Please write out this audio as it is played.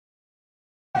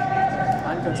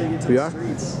gonna take it to We the are?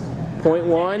 streets. Point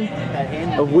 1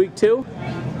 of week 2.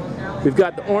 We've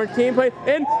got the orange team play,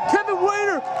 and Kevin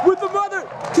Wainer with the mother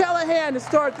Callahan to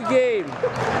start the game.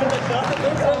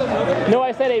 No,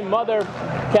 I said a mother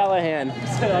Callahan. You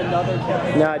said another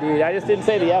Callahan. Nah, dude, I just didn't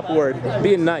say the F word.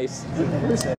 Being nice.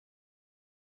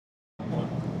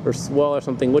 Or swell or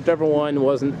something, whichever one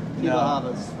wasn't. No,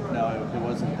 it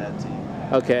wasn't that team.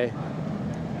 Okay.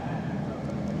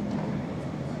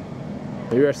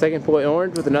 Here's our second point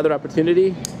orange with another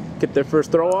opportunity. Get their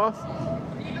first throw off.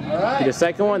 All right. Get a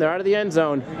second one, they're out of the end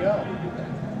zone. Here we go.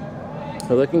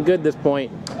 They're looking good at this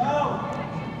point.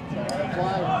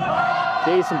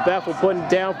 Jason Bethel putting it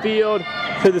downfield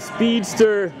to the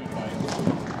speedster.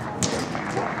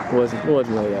 It wasn't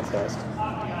really that fast.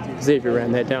 Xavier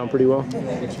ran that down pretty well. Do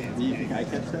you think I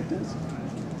catch that disc?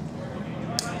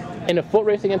 In a foot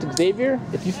race against Xavier,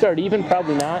 if you start even,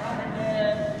 probably not.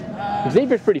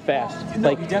 Xavier's pretty fast. No,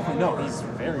 Like, we definitely know he's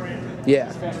very good. yeah.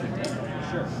 He's faster than Daniel, for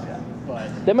sure.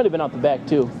 But That might have been out the back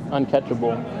too,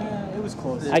 uncatchable. it was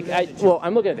close. Well,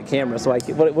 I'm looking at the camera, so what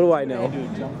do I know?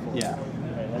 Yeah.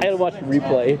 I had to watch the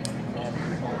replay.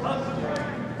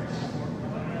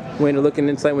 Wainer looking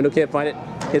inside window, can't find it.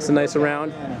 Hits a nice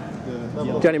around.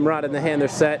 Johnny Murata in the hand, they're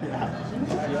set.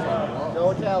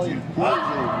 Go Tally.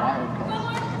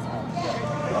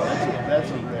 That's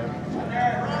a rare.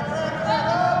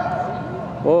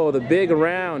 Whoa, the big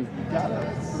around.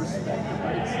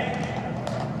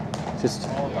 Just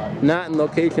not in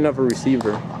location of a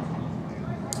receiver.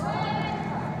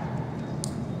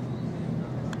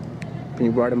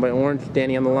 Being brought in by Orange,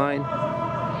 Danny on the line.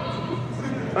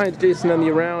 Finds Jason on the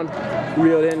around,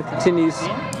 reeled in, continues.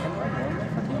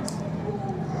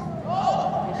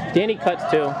 Danny cuts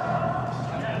too.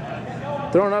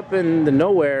 Thrown up in the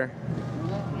nowhere.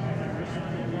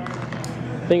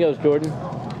 I think it was Jordan.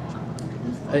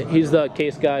 He's the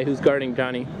case guy who's guarding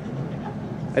Johnny.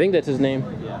 I think that's his name.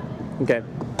 Okay.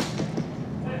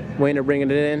 Wainer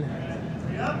bringing it in.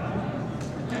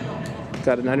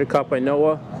 Got an undercut by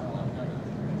Noah.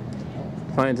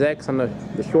 Finds X on the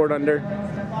short under.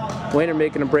 Wainer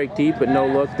making a break deep, but no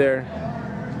look there.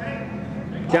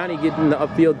 Johnny getting the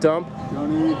upfield dump.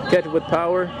 Catch it with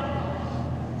power.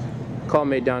 Call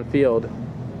made downfield.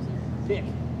 Pick.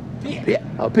 Yeah,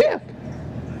 a pick.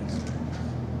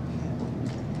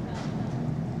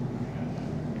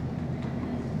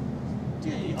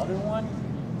 Dude, the other one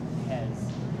has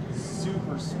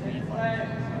super sweet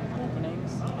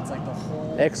openings. It's like the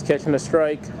whole X catching a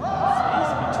strike. space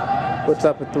between. Puts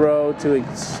up a throw to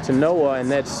Noah,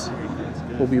 and that's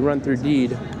will be run through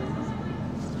deed. You can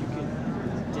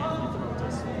definitely throw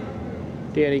this.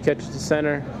 Danny catches the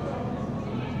center.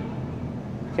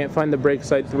 Can't find the break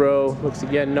side throw. Looks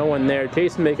again, no one there.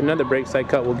 Jason making another break side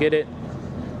cut. We'll get it.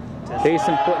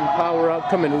 Jason putting power up,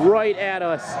 coming right at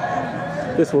us.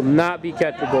 This will not be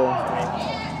catchable.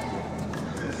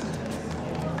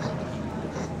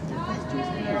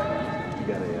 You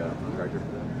got a charger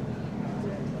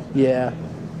for that? Yeah.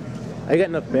 I got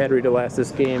enough battery to last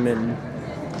this game and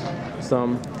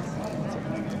some.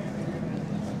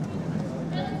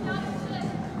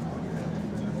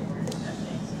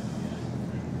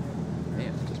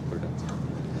 Just put it up.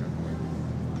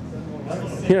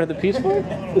 You know the piece for it?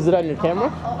 Is it on your camera?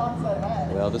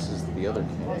 Well, this is the other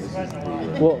team. This is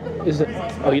the. Well, is it?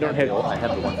 Oh, you don't have. I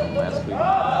have the one from last week.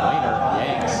 Wainer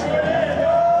Yanks.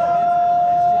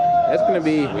 That's going to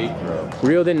be Sweet throw.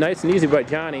 reeled in nice and easy by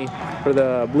Johnny for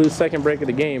the Blues' second break of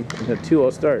the game. It's a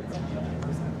 2-0 start.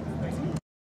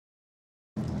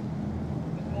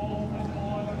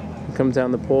 Comes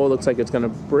down the pole. Looks like it's going to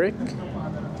brick.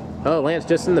 Oh, it lands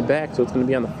just in the back, so it's going to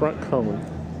be on the front cone.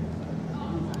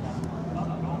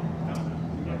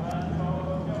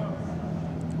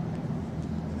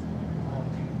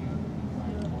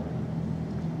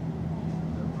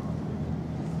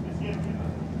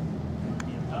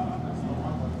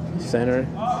 Center,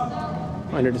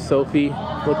 under to Sophie,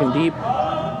 looking deep,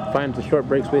 finds the short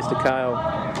break space to Kyle.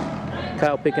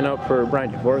 Kyle picking up for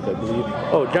Brian Javorth, I believe.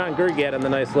 Oh, John Gergat on the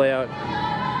nice layout.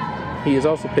 He is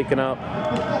also picking up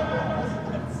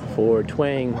for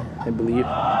Twang, I believe.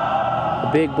 A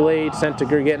big blade sent to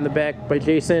Gergat in the back by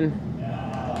Jason.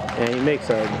 And he makes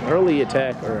an early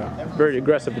attack, or a very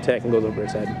aggressive attack, and goes over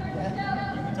his head.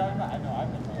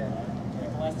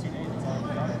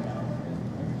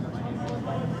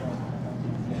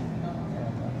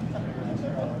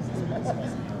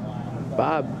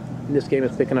 Bob in this game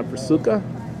is picking up for Suka,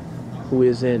 who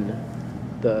is in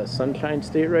the Sunshine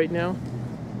State right now.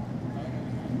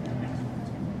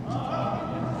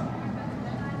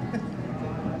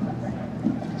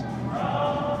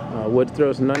 Wood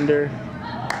throws an under.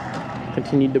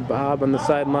 continued to bob on the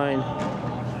sideline.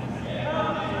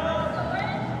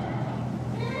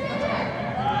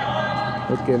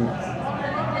 Looking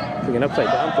an upside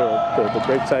down throw to the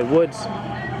break side. Woods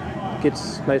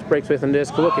gets nice break space on the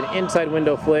disc. Look, an inside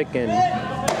window flick, and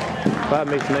Bob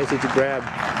makes a nice easy grab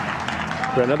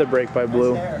for another break by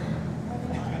Blue.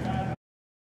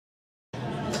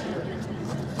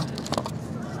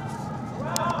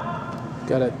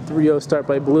 Got a 3-0 start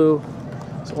by Blue.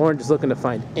 So Orange is looking to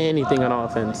find anything on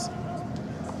offense.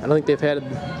 I don't think they've had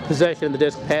possession of the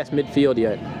disc past midfield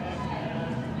yet.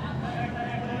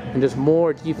 And just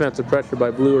more defensive pressure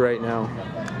by Blue right now.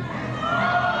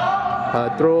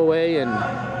 Throw away and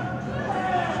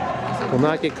will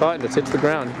not get caught and just hits the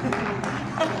ground.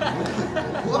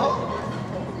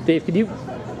 Dave,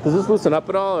 does this loosen up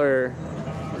at all, or?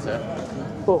 What's that?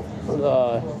 Oh,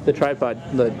 the tripod,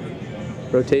 the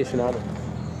rotation on it.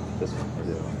 This one?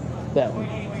 Or That one.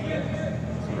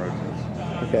 some rotates.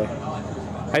 Okay.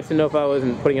 I have to know if I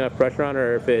wasn't putting enough pressure on,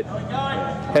 or if it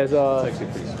has It's actually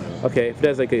pretty smooth. okay, if it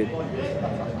has like a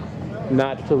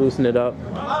notch to loosen it up.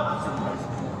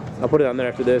 I'll put it on there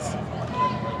after this.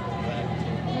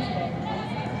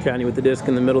 Johnny with the disc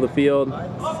in the middle of the field.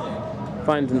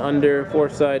 Finds an under,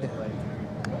 fourth side.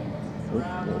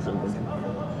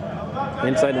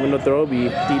 Inside the window throw, be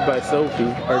deep by Sophie,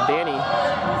 or Danny.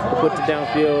 Puts it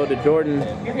downfield to Jordan.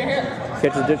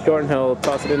 Catches just Jordan, he'll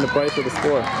toss it into Price with a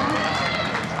score.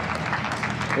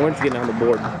 Orange getting on the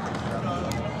board.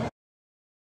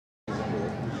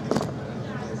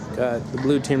 Got the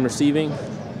Blue team receiving.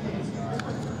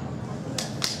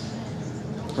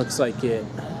 Looks like it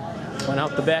went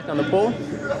out the back on the pole.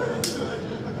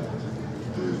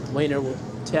 Wayner will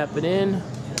tap it in.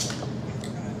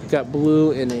 Got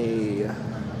Blue in a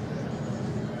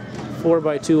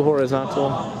 4x2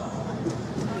 horizontal.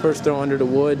 First throw under to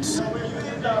Woods.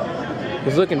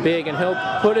 He's looking big, and he'll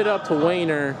put it up to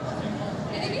Wayner,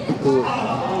 who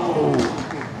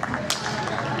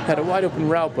had a wide open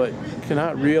route but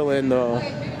cannot reel in the.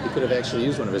 He could have actually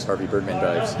used one of his Harvey Birdman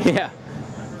dives. Yeah.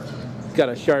 Got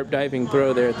a sharp diving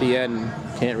throw there at the end.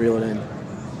 Can't reel it in.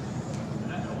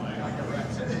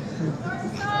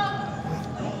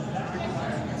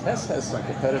 Tess has some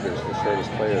competitors for shortest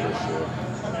player this year.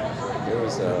 There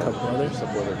was a couple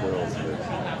other girls, but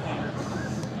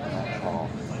not tall.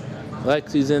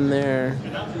 Lexi's in there.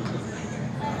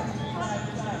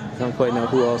 I don't quite know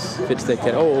who else fits that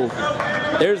cat. Oh,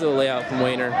 there's a layout from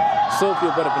Wayner. Sophie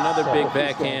will put up another big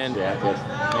backhand. Jacket.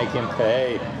 Make him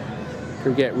pay.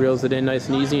 Forget reels it in nice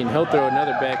and easy, and he'll throw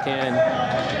another backhand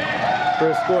for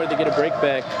a score. They get a break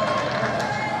back.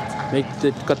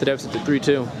 Cut the deficit to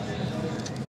 3-2.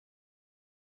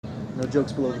 No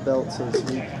jokes below the belt, so to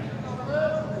speak.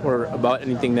 Or about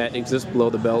anything that exists below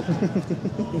the belt.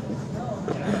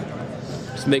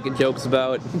 Just making jokes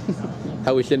about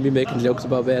how we shouldn't be making jokes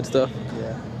about bad stuff.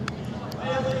 Yeah.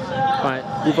 Fine.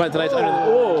 You find tonight's under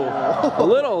the. Whoa! A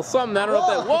little something. I don't know if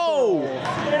that. Whoa!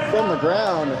 From the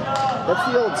ground. That's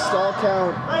the old stall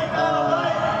count.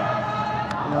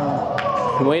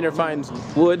 No. Wayner finds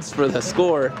Woods for the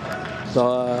score.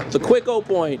 The quick 0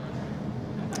 point,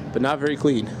 but not very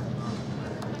clean.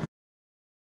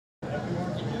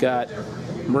 Got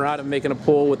Murata making a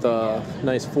pull with a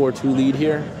nice 4-2 lead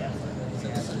here.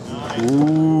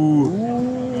 Ooh.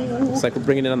 Looks like we're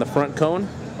bringing it on the front cone.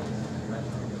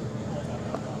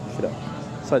 Should I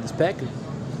slide this back?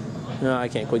 No, I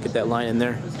can't quite get that line in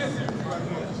there.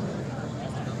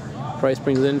 Price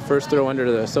brings it in. First throw under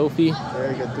to Sophie.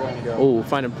 Very good throw and go. Oh,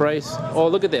 finding Price. Oh,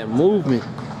 look at that movement.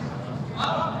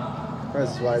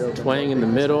 Price is wide open. Twang in the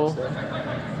middle.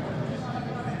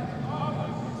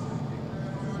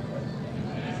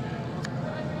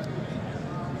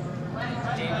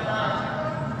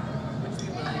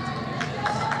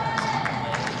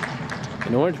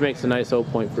 And Orange makes a nice 0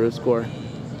 point for his score.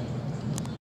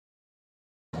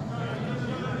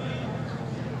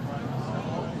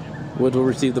 Woods will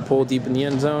receive the pole deep in the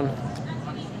end zone.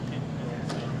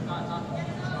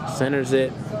 Centers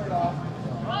it.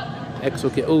 X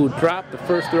will get, ooh, drop the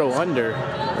first throw under.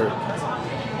 Or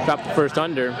drop the first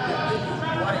under.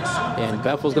 And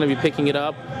Beffel's going to be picking it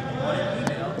up.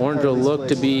 Orange will look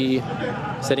to be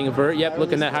setting a vert. Yep,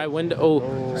 look in that high window.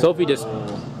 Oh, Sophie just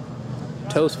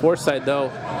toast fourth side though.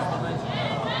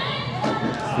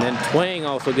 And then Twang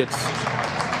also gets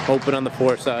open on the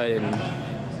fourth side, and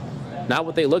not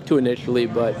what they looked to initially,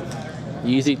 but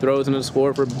easy throws in the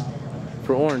score for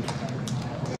Orange.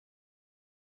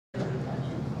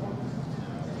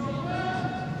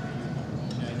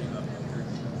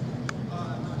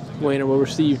 Wayner will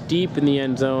receive deep in the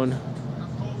end zone.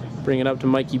 Bring it up to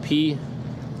Mikey P.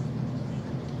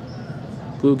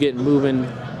 Blue getting moving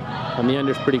on the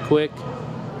unders pretty quick.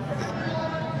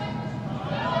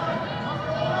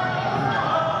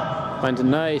 Finds a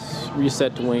nice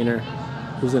reset to Wayner,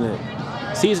 who's in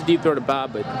it. Sees a deep throw to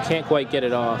Bob, but can't quite get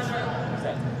it off.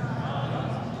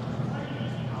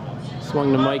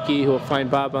 Swung to Mikey, who will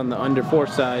find Bob on the under 4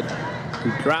 side,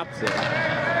 who drops it.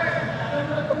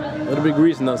 A little bit of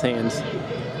grease in those hands.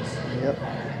 Yep.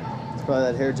 It's probably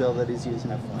that hair gel that he's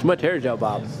using up front. Too much hair gel,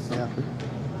 Bob. Yeah.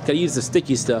 Gotta use the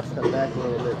sticky stuff. Cut back a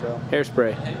little bit, bro.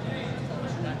 Hairspray.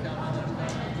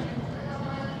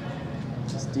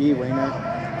 Just D, Wayner.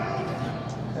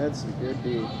 That's some good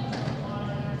D.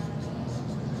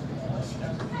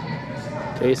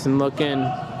 Jason looking,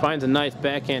 finds a nice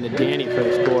backhand to Danny for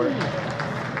the score.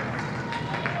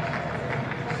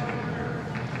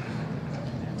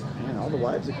 Man, all the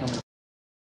wives are coming.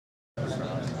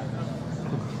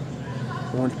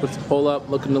 Orange puts the pole up,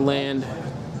 looking to land.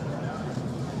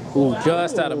 Ooh,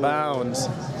 just out of bounds.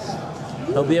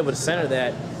 He'll be able to center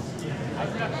that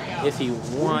if he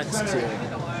wants to.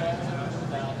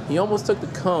 He almost took the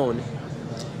cone,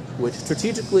 which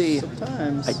strategically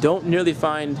Sometimes. I don't nearly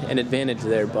find an advantage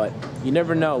there, but you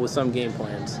never know with some game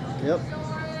plans. Yep.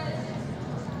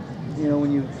 You know,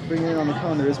 when you bring it in on the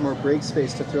cone, there is more break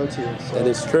space to throw to. So That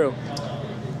is true.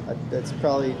 that's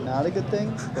probably not a good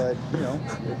thing, but, you know,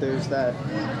 there's that.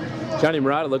 Johnny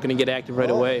Murata looking to get active right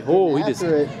away. Oh, he just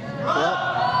After it.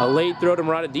 Yep. a late throw to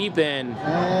Murata deep end.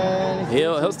 And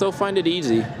He'll still find it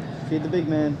easy. feed the big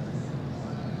man.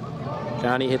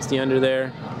 Johnny hits the under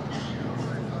there.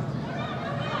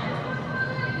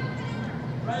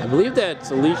 I believe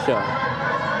that's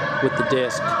Alicia with the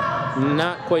disc.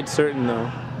 Not quite certain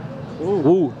though.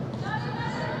 Ooh.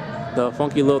 The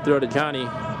funky little throw to Johnny.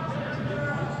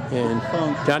 And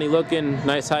Johnny looking,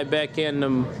 nice high backhand to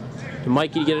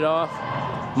Mikey to get it off.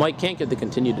 Mike can't get the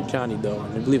continue to Johnny though,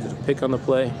 and I believe it's a pick on the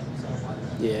play.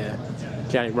 Yeah,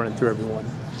 Johnny running through everyone.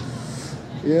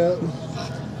 Yeah.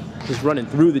 Just running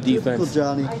through the Typical defense.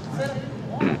 Johnny.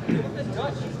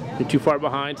 You're too far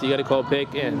behind, so you got to call a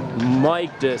pick. And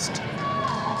Mike just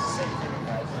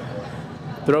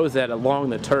throws that along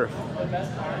the turf.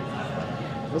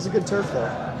 It was a good turf,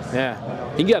 though.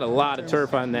 Yeah, he got a lot of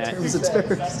turf on that. It was a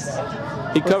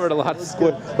turf. He covered a lot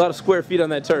of square feet on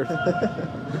that turf.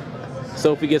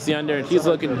 Sophie gets the under, and she's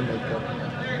looking.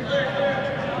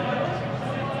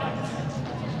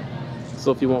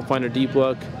 Sophie won't find her deep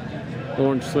look.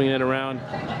 Orange swinging it around,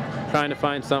 trying to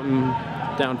find something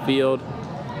downfield.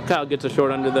 Kyle gets a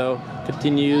short under though.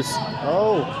 Continues.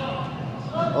 Oh.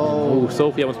 Oh,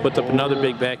 Sophie almost puts up another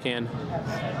big backhand.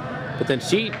 But then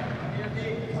she,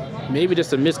 maybe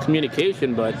just a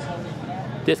miscommunication, but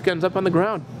disc ends up on the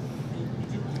ground.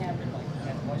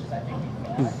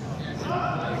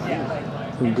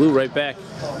 And Blue right back.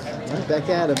 Right back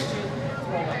at him.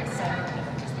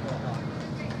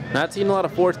 Not seeing a lot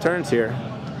of forced turns here.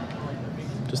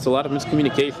 Just a lot of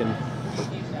miscommunication.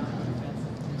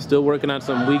 Still working on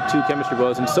some week 2 chemistry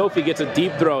balls. And Sophie gets a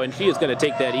deep throw, and she is going to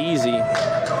take that easy.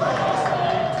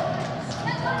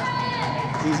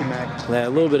 Easy, Mac. Yeah, a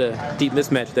little bit of deep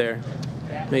mismatch there.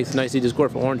 Makes a nice easy score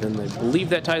for Orange, and I believe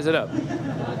that ties it up.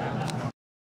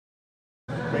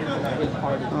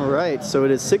 All right, so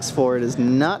it is 6-4. It is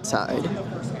not tied.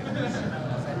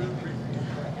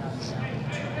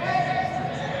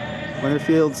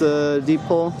 Winterfield's deep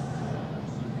pull.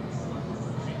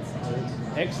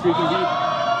 X streaking deep.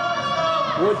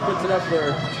 Wood puts it up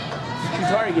for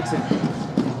Kutari gets it.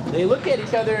 They look at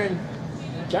each other, and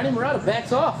Johnny Murata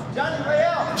backs off. Johnny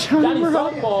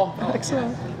softball. Backs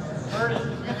off.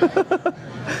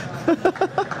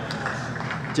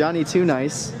 Johnny Too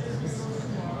Nice.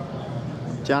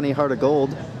 Johnny Heart of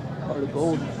Gold. Heart of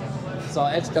gold. Saw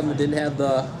X come and didn't have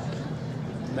the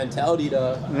mentality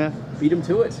to beat him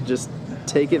to it. Just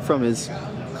take it from his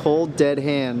cold, dead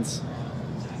hands.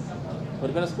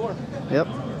 Would have been a score. Yep.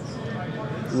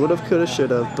 Would've, could've,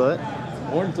 should've, but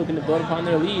Orange looking to build upon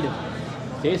their lead.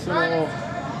 Jason will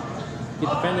get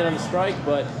defended on the strike,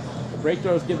 but the break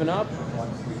throw is given up.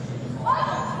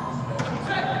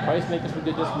 Price making some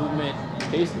good disc movement.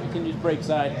 Jason continues break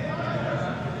side.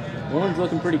 Orange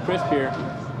looking pretty crisp here.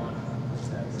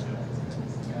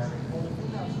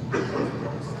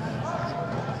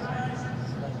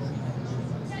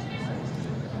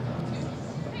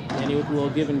 Danny with a little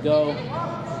give and go.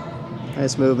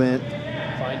 nice movement.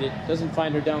 Find it. Doesn't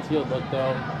find her downfield look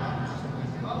though.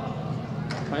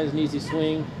 Finds an easy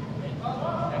swing.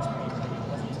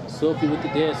 Sophie with the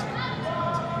disc.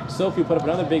 Sophie put up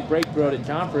another big break throw to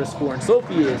John for a score, and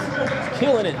Sophie is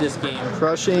killing it this game.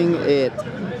 Crushing it,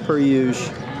 per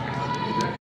usual.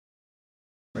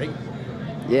 Right?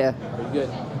 Yeah, Pretty good.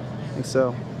 think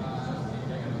so.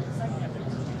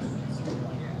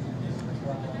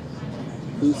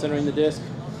 Blue centering the disc.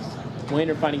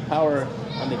 Wayner finding power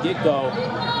on the get-go.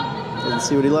 Let's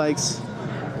see what he likes.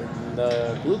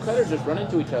 The blue cutters just run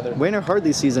into each other. Wayner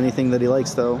hardly sees anything that he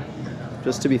likes, though.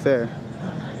 Just to be fair.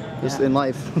 Just in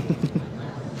life.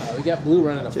 We got blue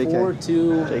running a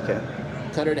 4-2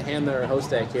 JK. cutter to handler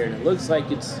Hostak here, and it looks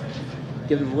like it's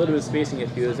giving them a little bit of spacing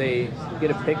issue as they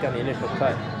get a pick on the initial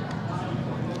cut.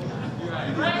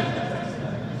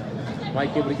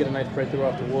 Mike able to get a nice breakthrough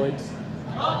off the woods.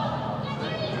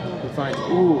 He finds,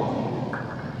 ooh,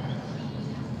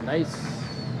 nice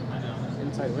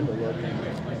inside window look.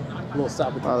 A little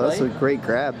stop with the Wow, that's a great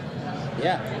grab.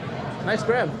 Yeah, nice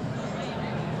grab.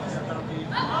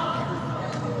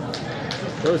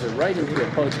 Throws it right into the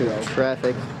post though.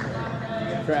 Traffic.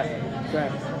 Traffic.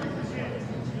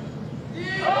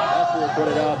 That's where put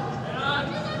it up.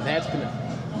 And that's going to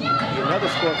be another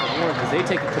score for Orange as they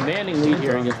take a commanding lead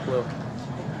here against Blue.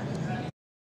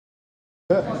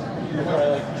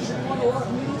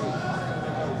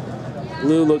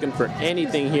 Blue looking for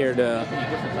anything here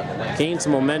to gain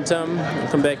some momentum and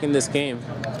come back in this game.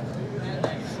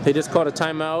 They just called a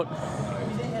timeout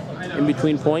in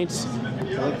between points.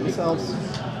 Themselves.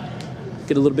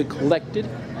 Get a little bit collected.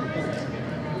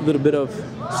 A little bit of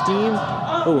steam.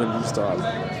 Oh, and stop.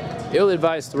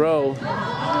 Ill-advised throw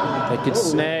that gets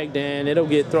snagged, and it'll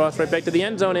get thrust right back to the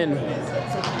end zone. And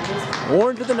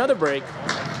Orange with another break.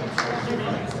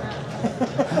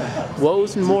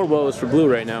 Woes and more woes for Blue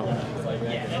right now.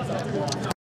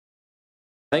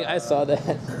 I think I saw that.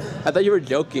 I thought you were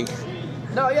joking.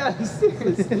 No, yeah, I'm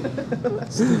serious.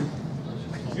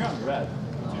 You're on red.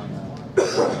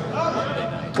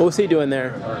 What was he doing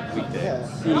there?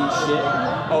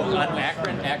 Oh, on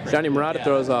Akron? Johnny Murata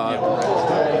throws off.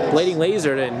 Blading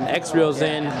lasered and X reels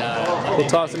in. We'll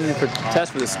toss it in for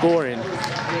test for the score. And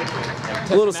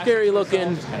a little scary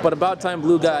looking, but about time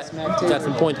Blue got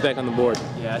some points back on the board.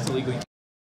 Yeah, that's illegally.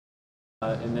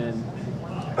 And then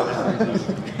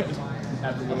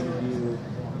after the interview,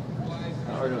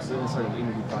 or no, so sort of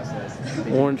interview process.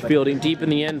 Orange fielding deep in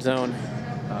the end zone.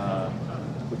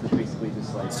 Which was basically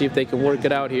just like. See if they can work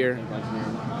it out here.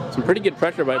 Some pretty good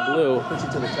pressure by Blue. Push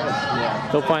it to the test. Yeah.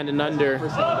 He'll find an under.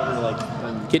 First thing I've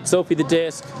ever Get Sophie the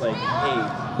disc. like,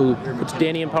 hey. Who puts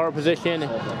Danny in power position.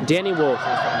 Danny will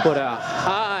put a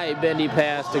high bendy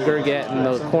pass to Gergat in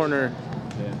the corner.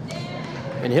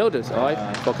 And he'll just, oh,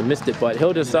 I fucking missed it, but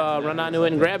he'll just run onto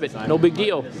it and grab it. No big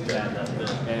deal.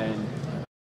 And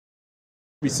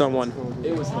Be someone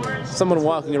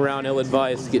walking around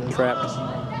ill-advised getting trapped.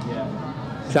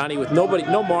 Johnny with no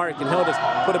mark, and he'll just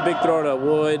put a big throw to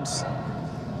Woods.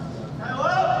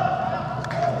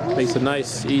 Makes a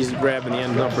nice, easy grab in the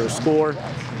end zone for a score. so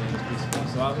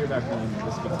I'll hear back when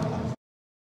this goes.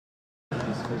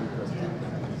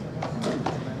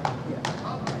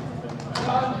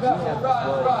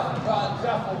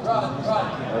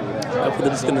 Up for the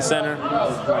disc in the center.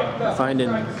 Finding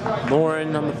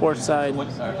Lauren on the fourth side.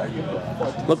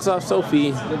 Looks off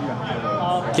Sophie.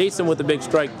 Jason with the big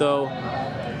strike though.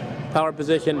 Power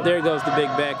position. There goes the big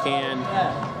backhand.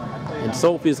 And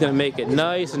Sophie's going to make it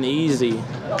nice and easy.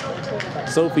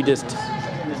 Sophie just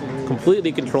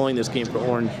completely controlling this game for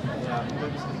Orange.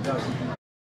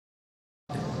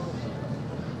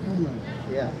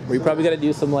 Yeah. Where you probably got to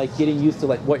do some like getting used to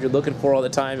like what you're looking for all the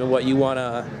time and what you want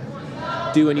to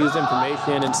do and use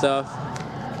information and stuff.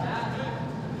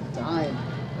 Dying.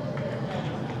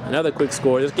 Another quick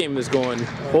score. This game is going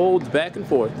holds back and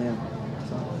forth. Yeah.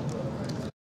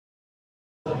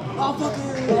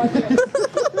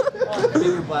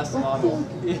 Finger blast model.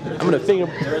 I'm gonna finger.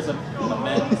 There is a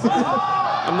men's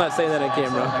I'm not saying that on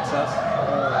camera. excess.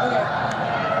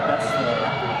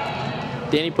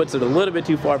 That's Danny puts it a little bit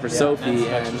too far for Sophie,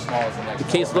 extra and small as the next.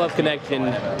 the case love connection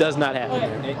does not happen.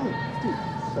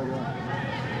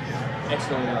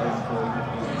 Extra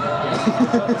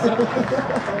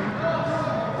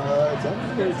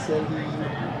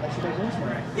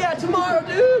Yeah, tomorrow,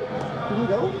 dude. Can we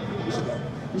go? We should go.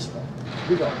 We should go.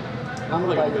 We go. I'm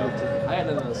gonna buy you. I had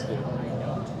nothing else to do.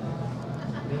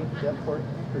 Me, Jeff, Port,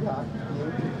 Doc, you,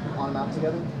 on a mount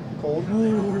together. Cold,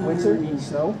 winter,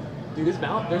 snow. Dude, there's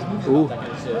mountains about that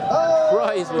kind of shit. Oh!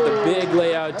 Price with the big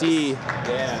layout D.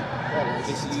 Yeah.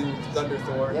 ACU, Thunder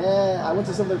Thor. Yeah, I went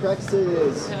to some of their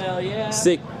practices. Hell yeah.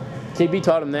 Sick. JB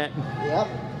taught him that. Yep.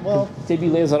 Well,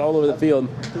 JB lays out all over the field.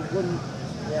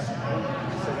 yeah.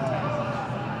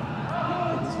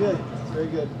 It's good. It's very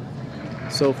good.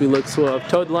 Sophie looks to have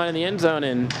towed the line in the end zone,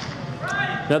 and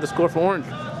another score for Orange.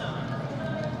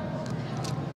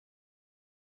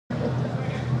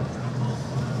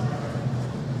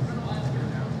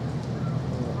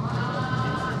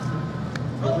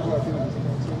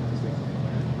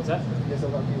 that? Yes, a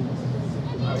lot of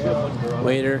people.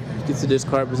 Waiter gets the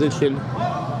discard position.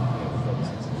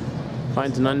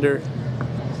 Finds an under.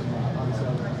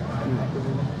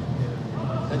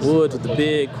 Woods with the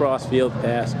big cross-field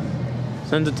pass.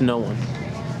 Sends it to no one.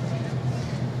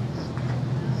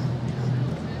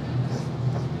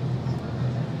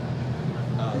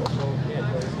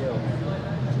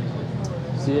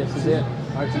 See it, this is it.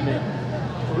 RT man.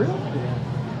 For real?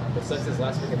 Yeah. It sucks this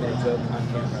last week I made a joke on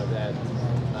camera that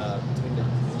between the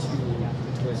two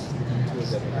of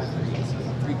them had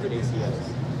three good ACLs.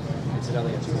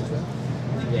 Incidentally, it's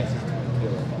yeah,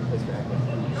 plays back.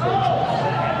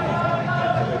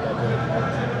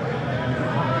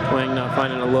 Twang not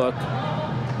finding a look.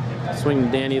 Swing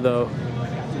to Danny though.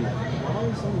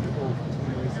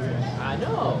 I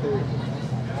know.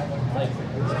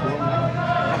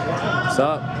 What's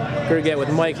up? Gerget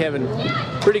with Mike having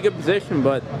pretty good position,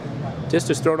 but just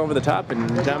thrown over the top,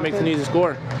 and John makes an easy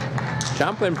score.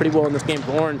 John playing pretty well in this game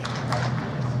for Orange.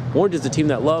 Orange is a team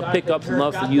that loves pickups and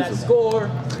loves to use them. Score.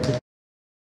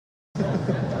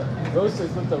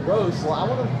 Roasters with the roast. Well, I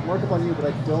want to mark up on you, but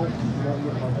I don't want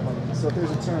you to mark up on me. So if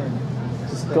there's a turn,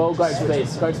 just Go guard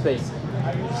space, guard space.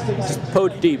 Just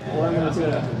poach deep. Or I'm going to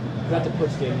got the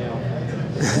push game now.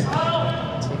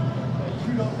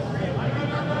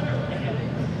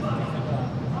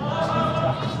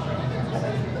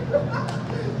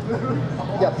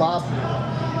 Yeah, Bob.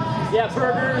 Yeah,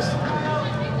 burgers.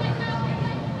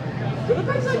 Good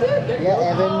effects I did.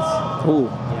 Yeah, Evans. Ooh,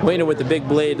 Wayner with the big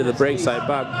blade to the break side.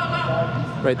 Bob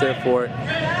right there for it.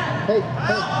 Hey.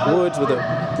 Woods with a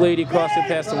bladey crossing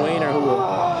past to Wayner, who will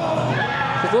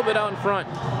just a little bit out in front.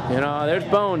 You know, there's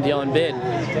Bones yelling bid.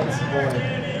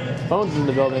 Bones in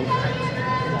the building.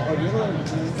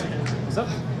 What's up?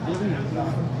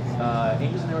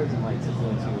 Angels and Arrows and Lights is the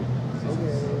only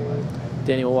two.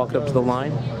 Danny will walk up to the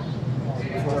line.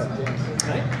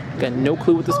 Got no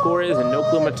clue what the score is and no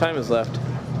clue how much time is left.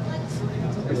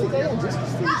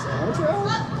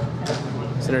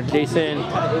 Center Jason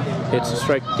hits a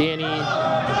strike to Danny.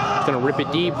 He's gonna rip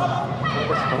it deep.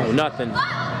 Oh, nothing.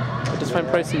 Just find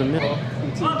Price in the middle.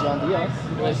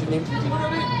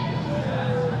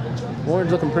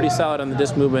 Orange looking pretty solid on the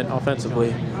disc movement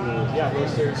offensively.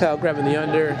 Kyle grabbing the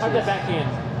under. How'd that backhand?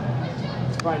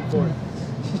 It's Pt.4.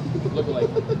 Look like.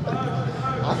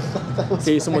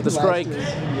 Jason with the strike.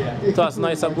 Toss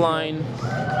nice up line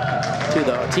to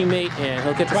the teammate, and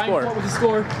he'll catch the score. With the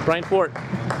score. Pt.4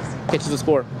 catches the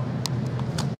score.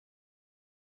 I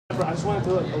just want to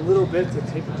do it a little bit to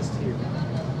tape it just here.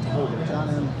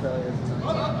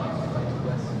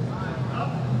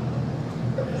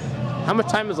 How much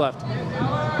time is left?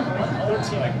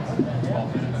 13.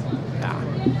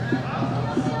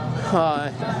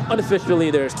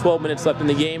 Unofficially, there's 12 minutes left in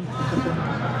the game.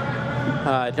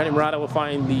 Johnny Murata will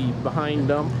find the behind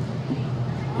dump.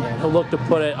 And he'll look to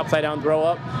put it upside down throw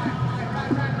up.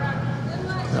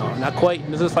 No, not quite.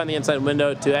 This is find the inside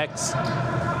window to X.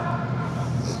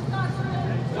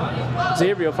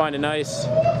 Xavier will find a nice,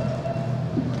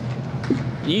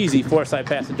 easy four-side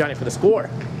pass to Johnny for the score.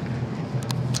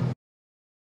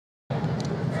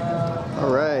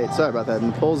 All right, sorry about that.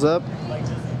 And pulls up.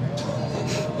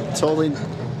 Totally,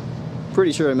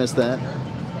 pretty sure I missed that.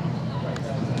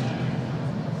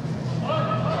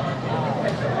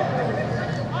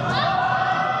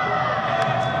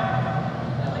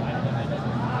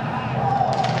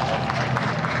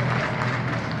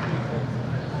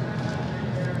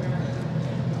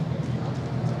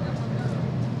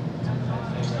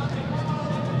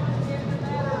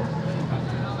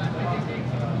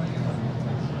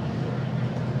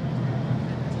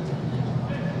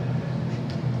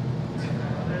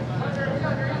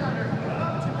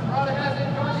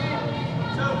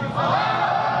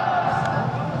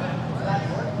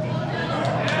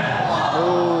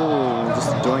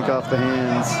 Off the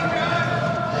hands. I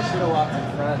should have walked in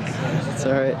front. It's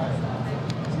all right.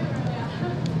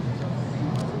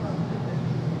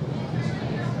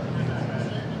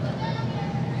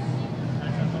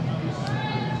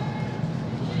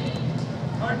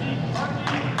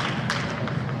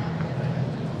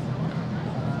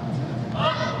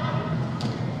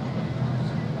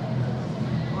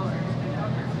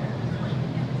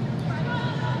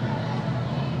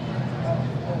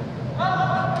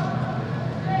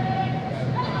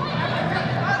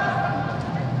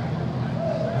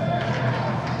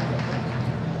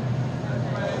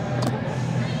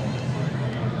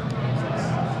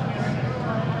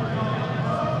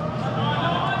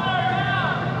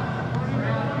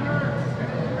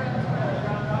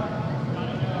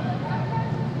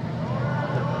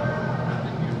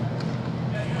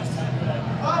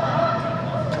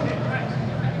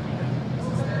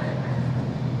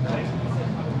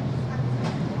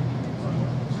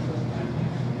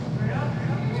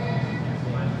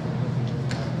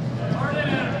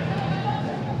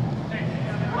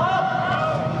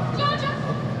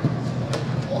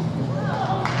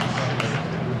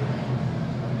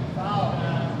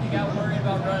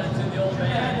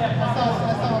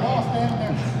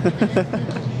 You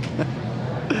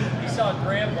saw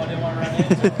Grandpa, didn't want to run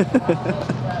into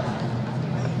him.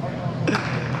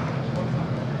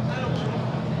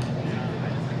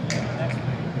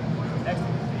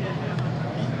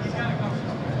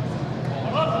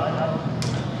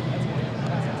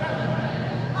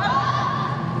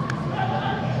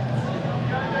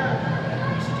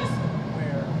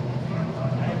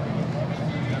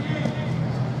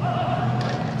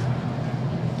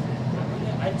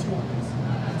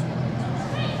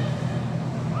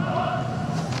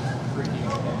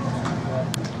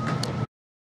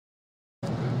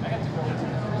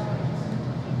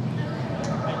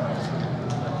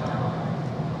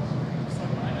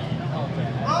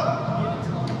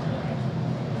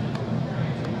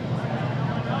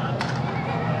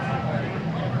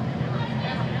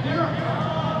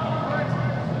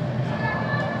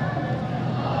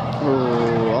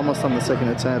 Oh, almost on the second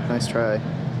attempt. Nice try.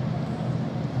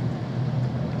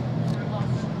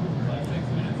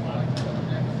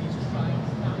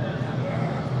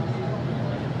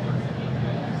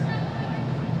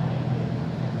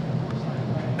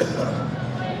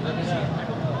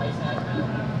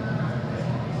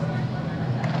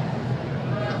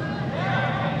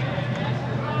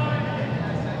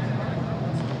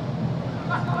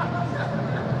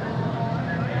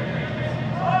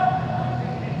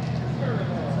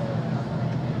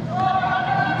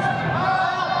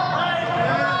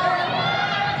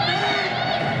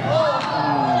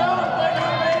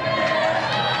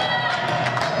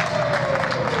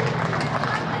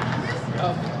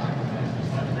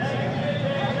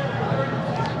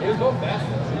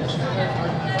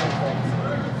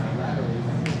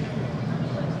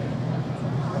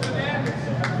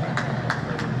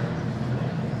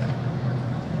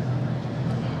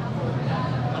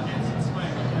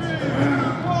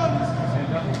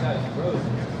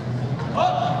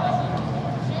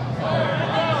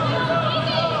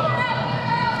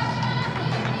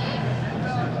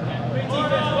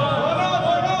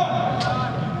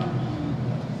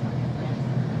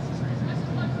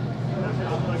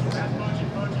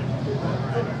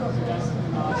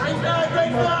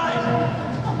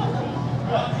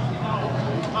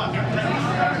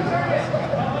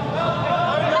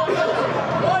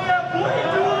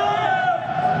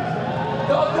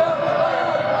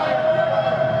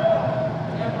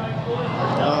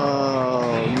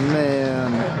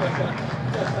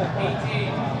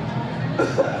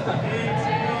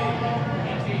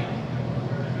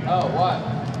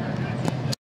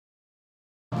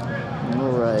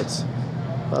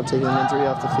 Bob taking an injury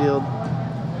off the field.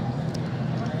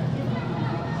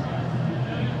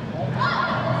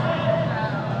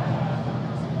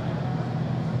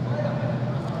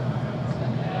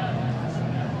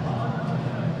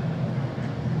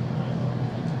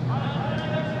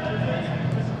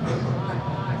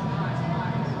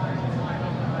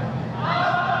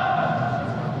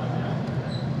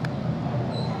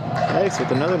 Nice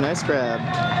with another nice grab.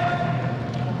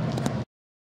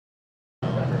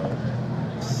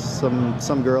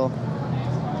 Some girl.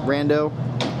 Rando.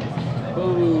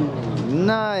 Ooh.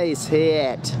 Nice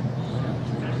hit.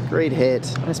 Great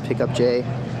hit. Nice pickup, Jay.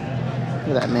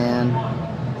 Look at that man.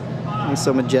 He's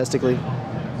so majestically.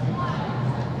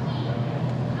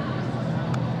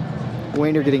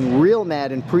 Wainer getting real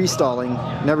mad and pre-stalling.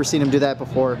 Never seen him do that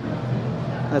before.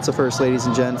 That's a first, ladies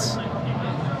and gents.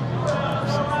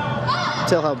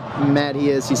 Tell how mad he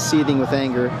is. He's seething with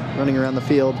anger, running around the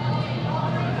field.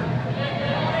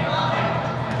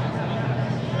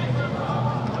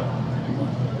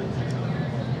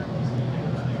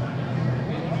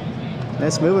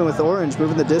 Nice movement with Orange,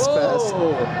 moving the disc fast.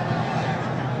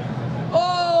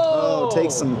 Oh,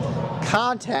 takes some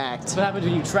contact. That's what happens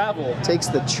when you travel. Takes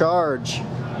the charge.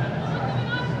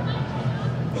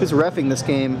 Who's reffing this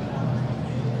game?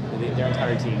 Their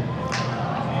entire team.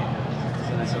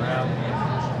 Send this around.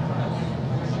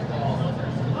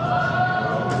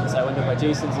 Side window by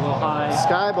Jason's a little high.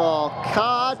 Skyball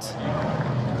caught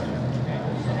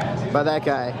by that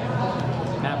guy.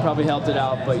 Matt probably helped it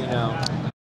out, but you know.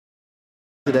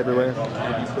 It everywhere. I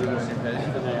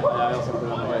also put it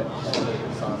on my head.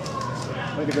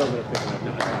 Like a girl that are picking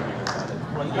up.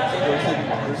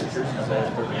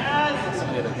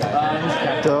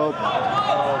 Dope.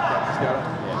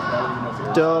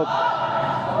 Dope.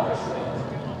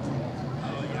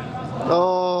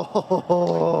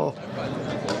 Oh,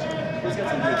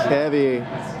 heavy.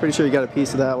 Pretty sure you got a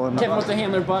piece of that one. Kevin with the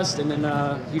handler bust, and then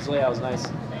huge layout was nice.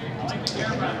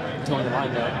 Towing the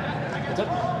line though. What's up?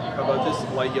 How about this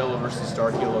light yellow versus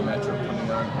dark yellow matchup coming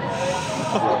on?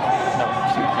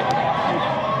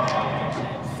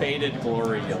 Faded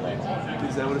Glory Yellow.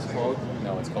 Is that what it's called?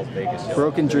 No, it's called Vegas Yellow.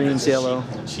 Broken Dreams Yellow.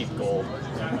 Cheap gold.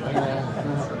 Did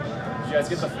you guys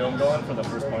get the film going for the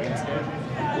first points game?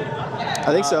 I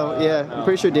think so, yeah. I'm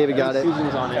pretty sure David got it. Susan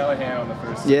was on it. Callahan on the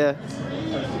first. Yeah.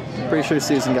 Pretty sure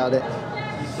Susan got it.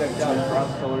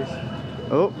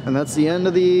 Oh, and that's the end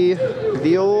of the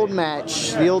old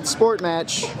match, the old sport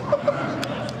match.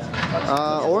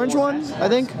 Orange one, I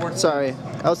think. Sorry,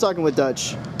 I was talking with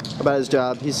Dutch about his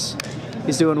job. He's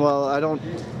doing well.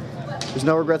 There's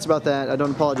no regrets about that. I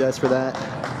don't apologize for that.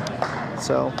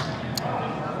 So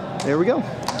there we go.